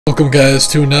Welcome guys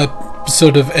to an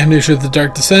episode of Amnesia The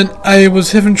Dark Descent. I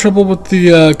was having trouble with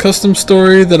the custom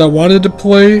story that I wanted to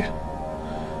play,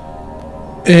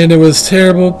 and it was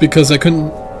terrible because I couldn't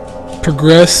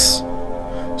progress.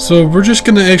 So we're just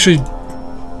gonna actually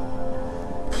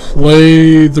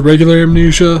play the regular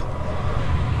Amnesia,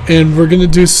 and we're gonna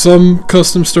do some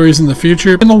custom stories in the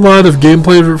future. And a lot of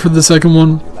gameplay for the second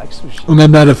one, and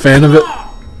I'm not a fan of it,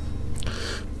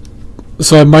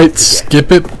 so I might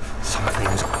skip it. Some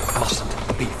things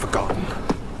mustn't be forgotten.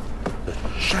 The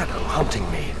shadow hunting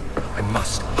me. I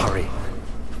must hurry.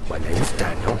 My name's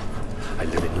Daniel. I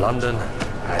live in London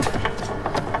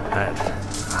at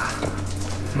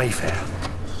Mayfair.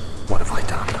 What have I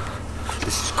done?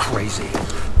 This is crazy.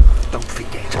 Don't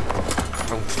forget.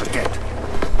 Don't forget.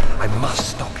 I must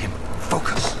stop him.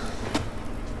 Focus.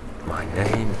 My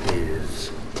name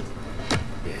is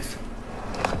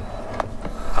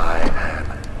I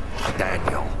am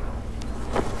Daniel.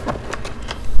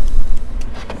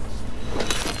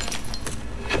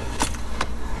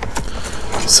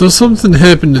 So something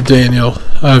happened to Daniel,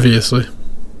 obviously.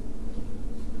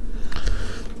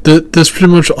 That's pretty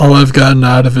much all I've gotten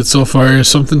out of it so far.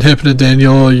 Something happened to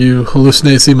Daniel, you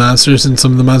hallucinate, see monsters, and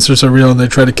some of the monsters are real and they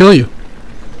try to kill you.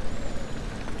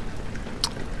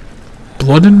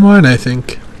 Blood and wine, I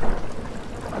think.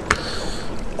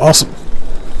 Awesome.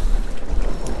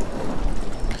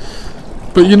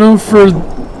 But you know, for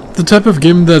the type of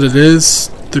game that it is,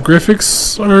 the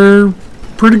graphics are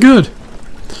pretty good.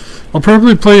 I'll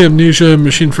probably play Amnesia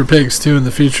Machine for Pigs too in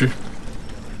the future.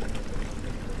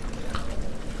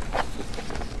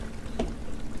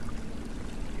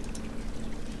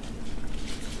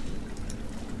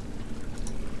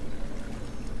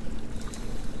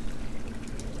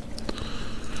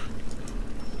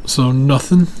 So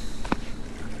nothing.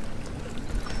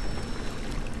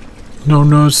 No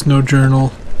notes, no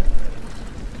journal.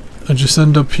 I just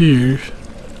end up here.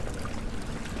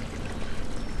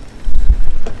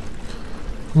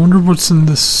 I wonder what's in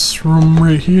this room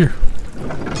right here.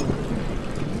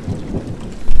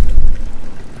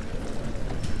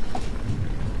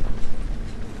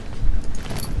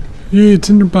 Yay,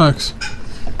 tinderbox.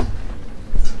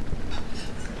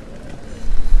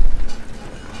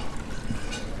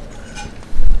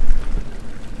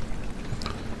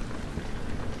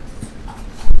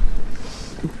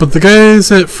 But the guys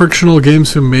at Frictional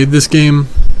Games who made this game,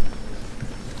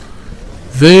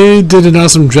 they did an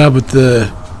awesome job with the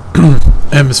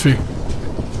atmosphere.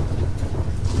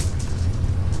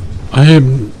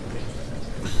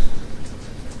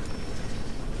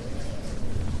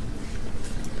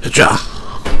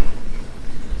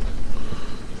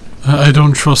 I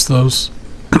don't trust those.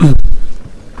 I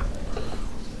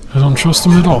don't trust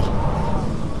them at all.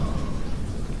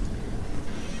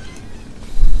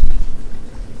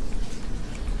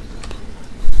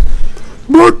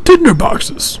 More tinder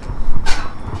boxes.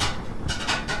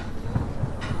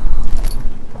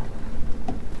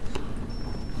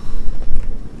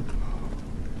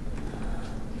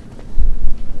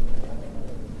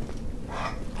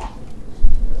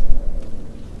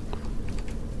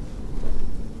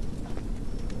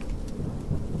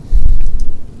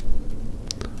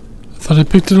 I thought I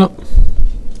picked it up.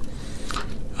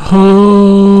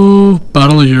 Oh,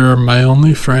 bottle, you're my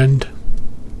only friend.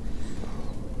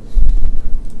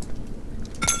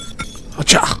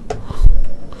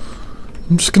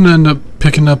 I'm just gonna end up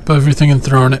picking up everything and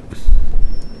throwing it.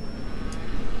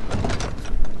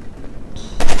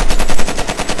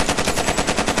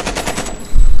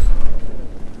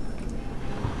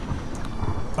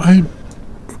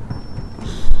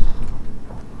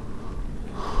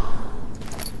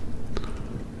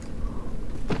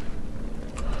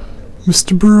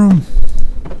 Mr. Broom.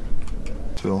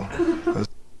 Phil, that's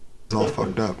all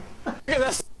fucked up.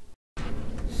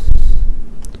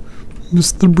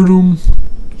 Mr. Broom.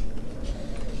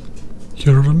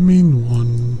 You're a mean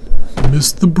one.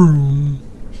 Mr. Broom.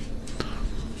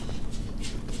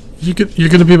 You're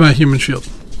gonna be my human shield.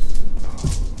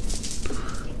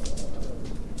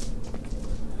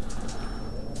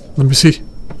 Let me see.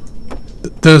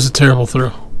 That was a terrible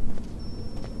throw.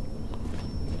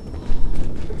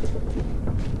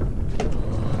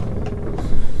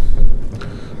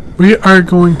 We are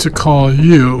going to call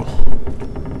you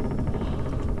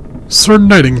Sir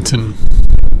Knightington.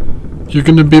 You're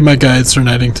gonna be my guide, Sir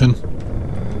Knightington.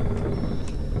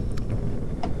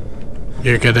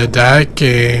 You're gonna die,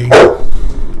 King.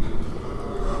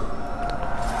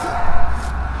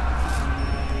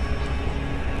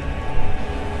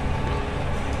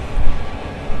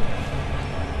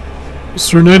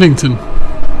 Sir Knightington,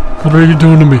 what are you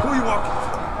doing to me? Who are you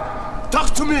walking?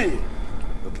 Talk to me!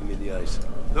 Look at me in the eyes.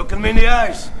 Look at me in the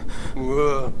eyes.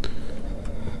 Whoa.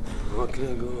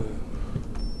 Okay, go on.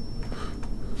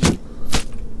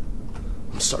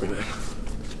 I'm sorry, man.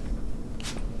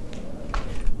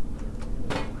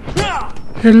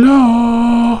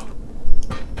 Hello.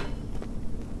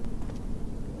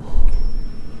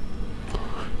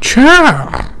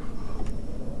 Chair.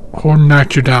 Or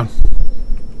knocked you down.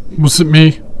 Was it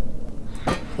me?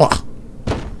 What?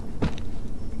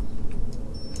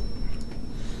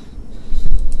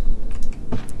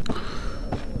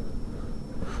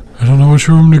 I don't know which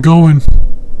room to go in.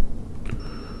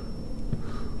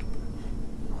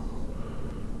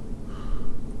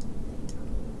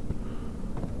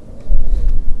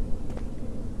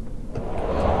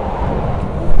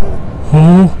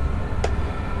 Oh.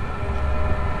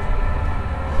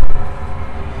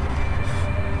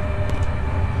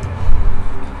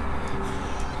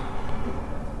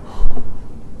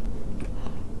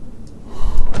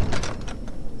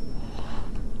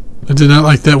 I did not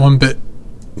like that one bit.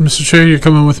 Mr. Chair, you're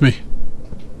coming with me.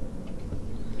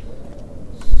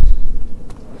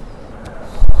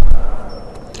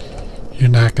 You're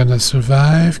not gonna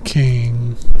survive,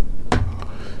 King.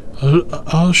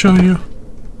 I'll show you.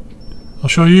 I'll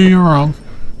show you you're wrong.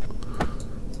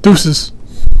 Deuces.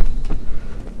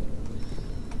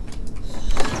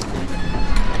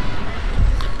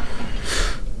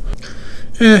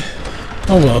 Oh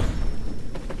well.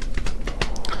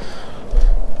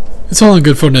 It's all in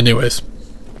good fun anyways.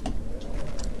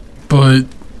 But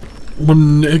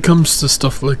when it comes to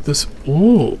stuff like this...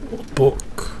 Oh, a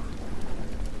book.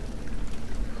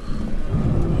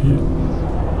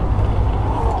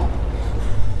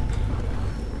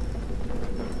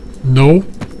 No.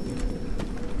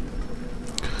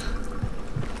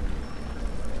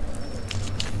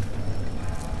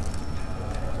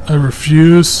 I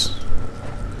refuse.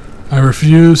 I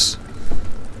refuse.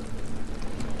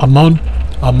 I'm on.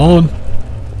 I'm on.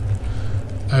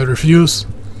 I refuse.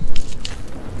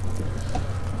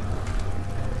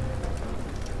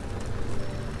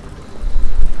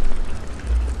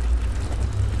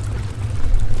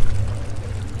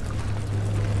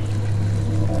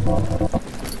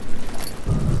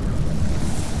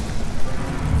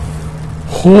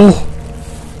 Oh.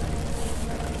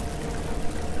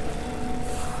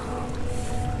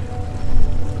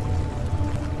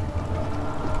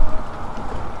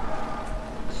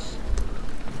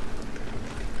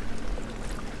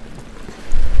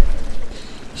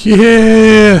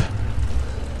 Yeah!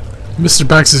 Mr.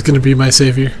 Bax is gonna be my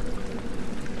savior.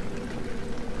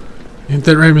 Ain't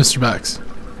that right, Mr. Bax?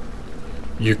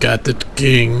 You got the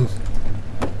king.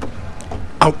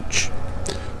 Ouch.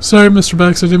 Sorry, Mr.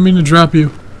 Bax, I didn't mean to drop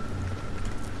you.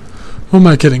 Who am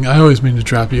I kidding? I always mean to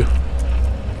drop you.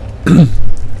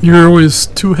 You're always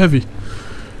too heavy.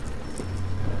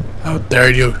 How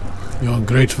dare you, you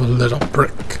ungrateful little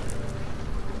prick.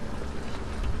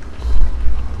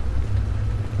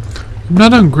 I'm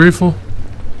not ungrateful.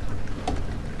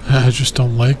 I just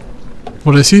don't like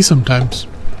what I see sometimes.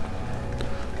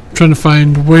 I'm trying to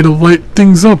find a way to light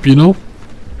things up, you know?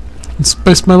 And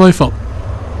spice my life up.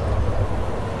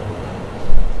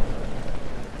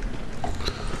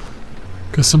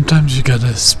 Because sometimes you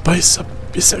gotta spice up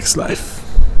your sex life.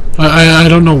 I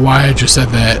don't know why I just said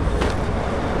that.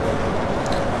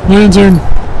 Lantern!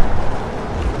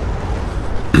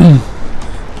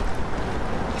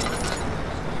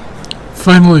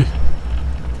 Finally.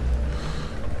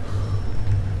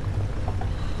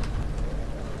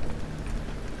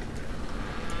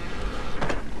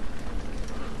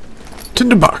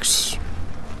 Tinderbox.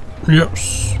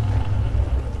 Yes.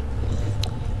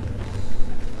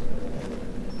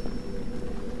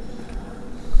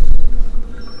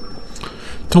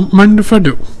 Don't mind if I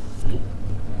do.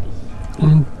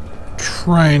 I'm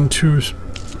trying to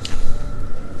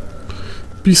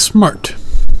be smart.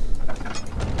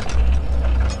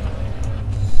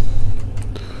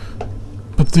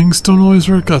 But things don't always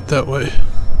work out that way,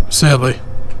 sadly.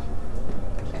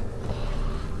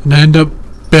 And I end up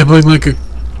babbling like an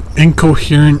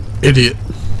incoherent idiot.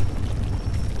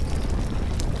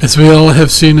 As we all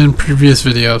have seen in previous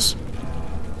videos.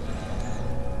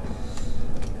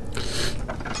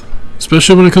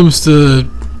 Especially when it comes to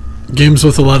games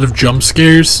with a lot of jump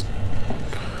scares.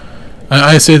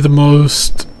 I say the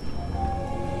most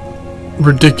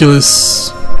ridiculous.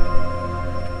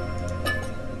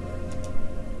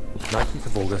 19th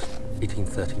of August,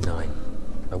 1839.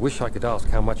 I wish I could ask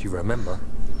how much you remember.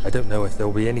 I don't know if there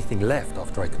will be anything left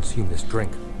after I consume this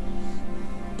drink.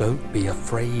 Don't be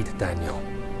afraid, Daniel.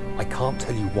 I can't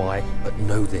tell you why, but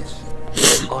know this.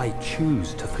 I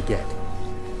choose to forget.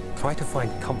 Try to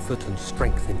find comfort and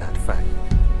strength in that fact.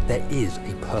 There is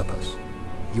a purpose.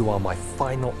 You are my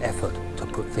final effort to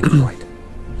put things right.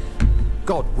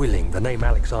 God willing, the name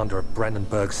Alexander of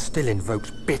Brandenburg still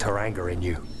invokes bitter anger in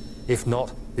you. If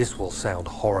not, this will sound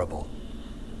horrible.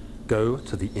 Go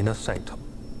to the inner sanctum,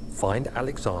 find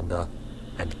Alexander,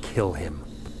 and kill him.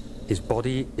 His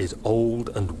body is old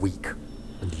and weak,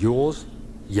 and yours,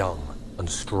 young and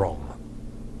strong.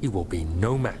 He will be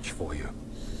no match for you.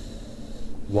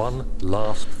 One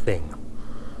last thing.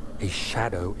 A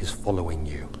shadow is following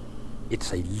you.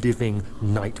 It's a living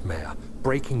nightmare,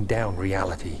 breaking down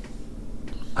reality.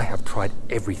 I have tried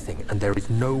everything, and there is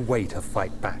no way to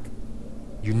fight back.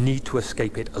 You need to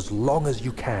escape it as long as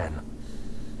you can.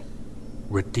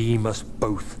 Redeem us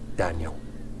both, Daniel.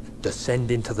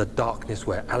 Descend into the darkness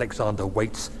where Alexander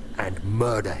waits and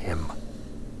murder him.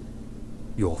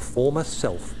 Your former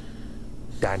self,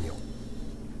 Daniel.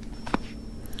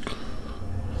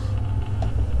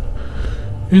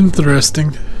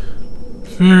 Interesting.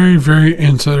 Very, very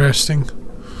interesting.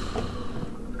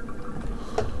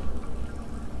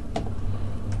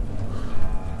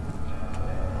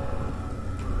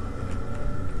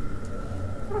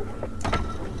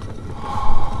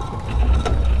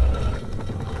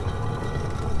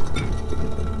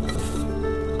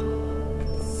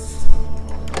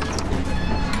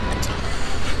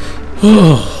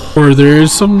 Or there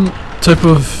is some type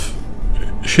of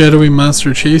shadowy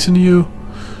monster chasing you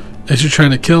as you're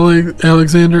trying to kill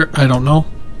Alexander. I don't know.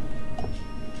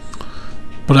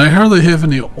 But I hardly have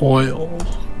any oil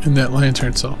in that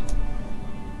lantern, so.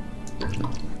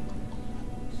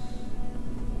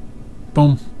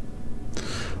 Boom.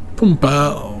 Boom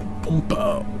pow. Boom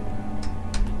pow.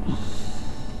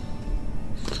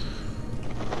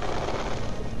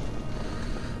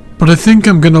 But I think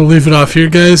I'm gonna leave it off here,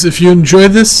 guys. If you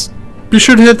enjoyed this, be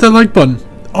sure to hit that like button.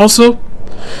 Also,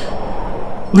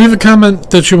 leave a comment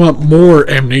that you want more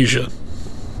Amnesia.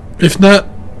 If not,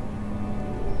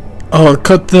 I'll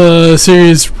cut the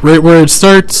series right where it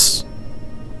starts,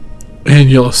 and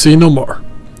you'll see no more.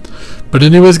 But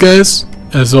anyways, guys,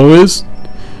 as always,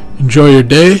 enjoy your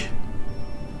day,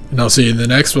 and I'll see you in the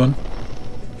next one.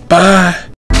 Bye!